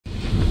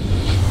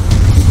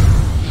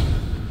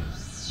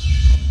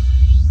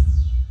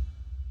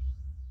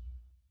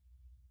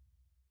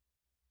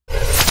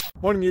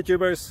Morning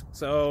YouTubers.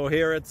 So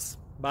here it's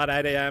about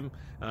 8 a.m.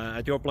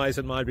 At your place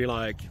it might be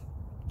like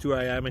 2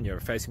 a.m. and you're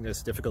facing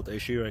this difficult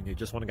issue and you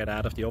just want to get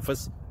out of the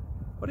office.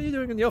 What are you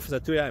doing in the office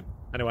at 2 a.m.?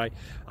 Anyway,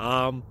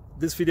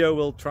 this video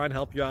will try and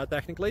help you out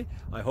technically.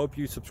 I hope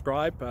you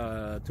subscribe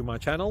to my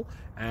channel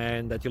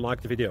and that you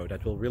like the video.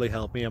 That will really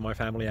help me and my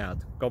family out.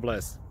 God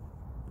bless.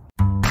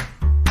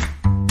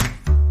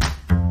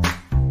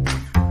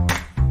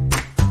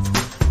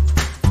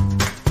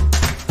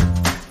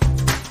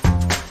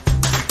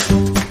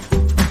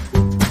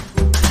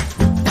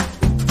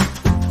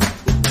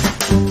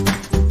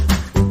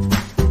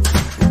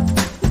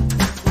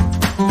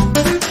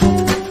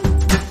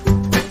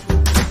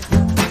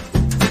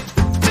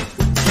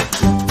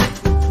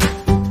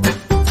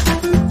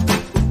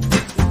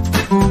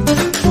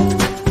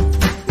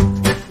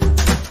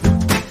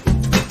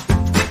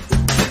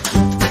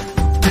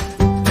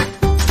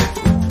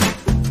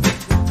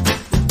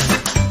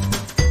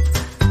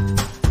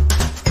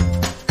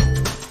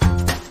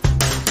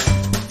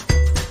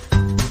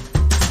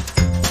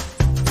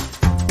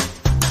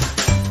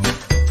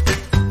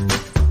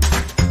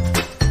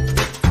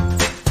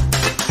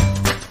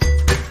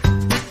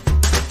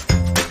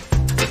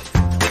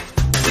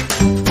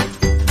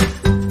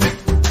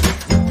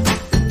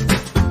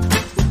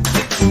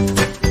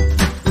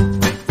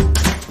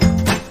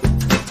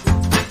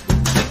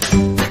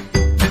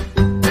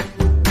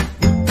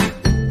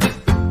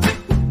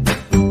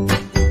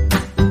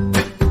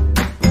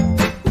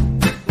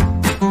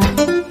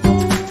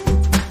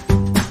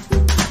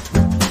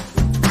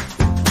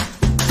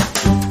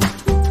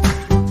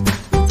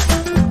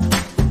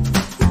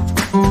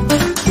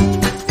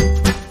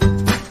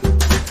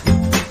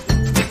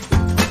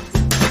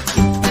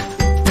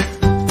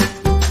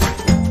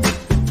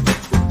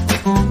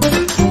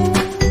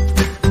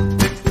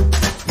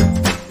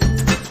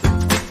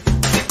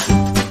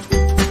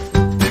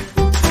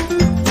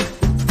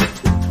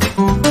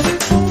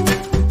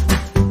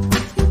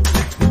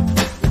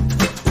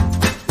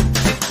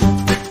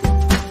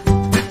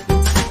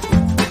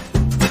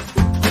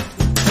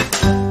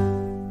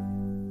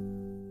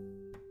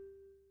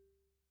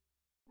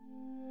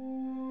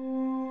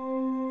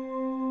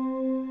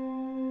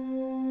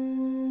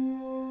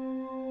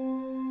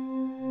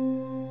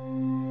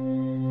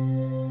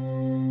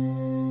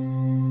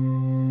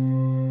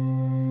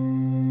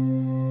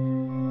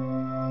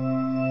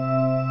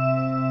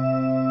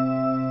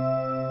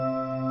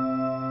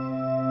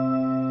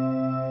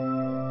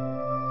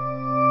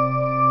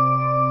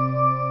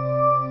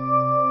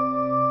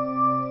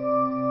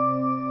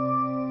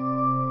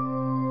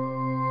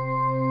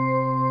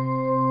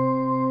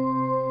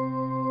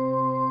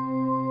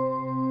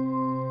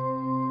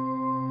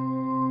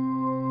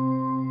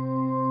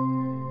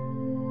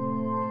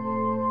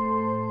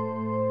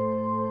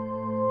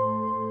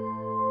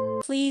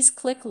 Please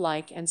click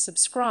like and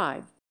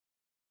subscribe.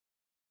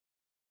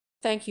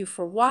 Thank you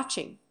for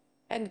watching,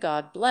 and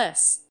God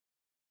bless.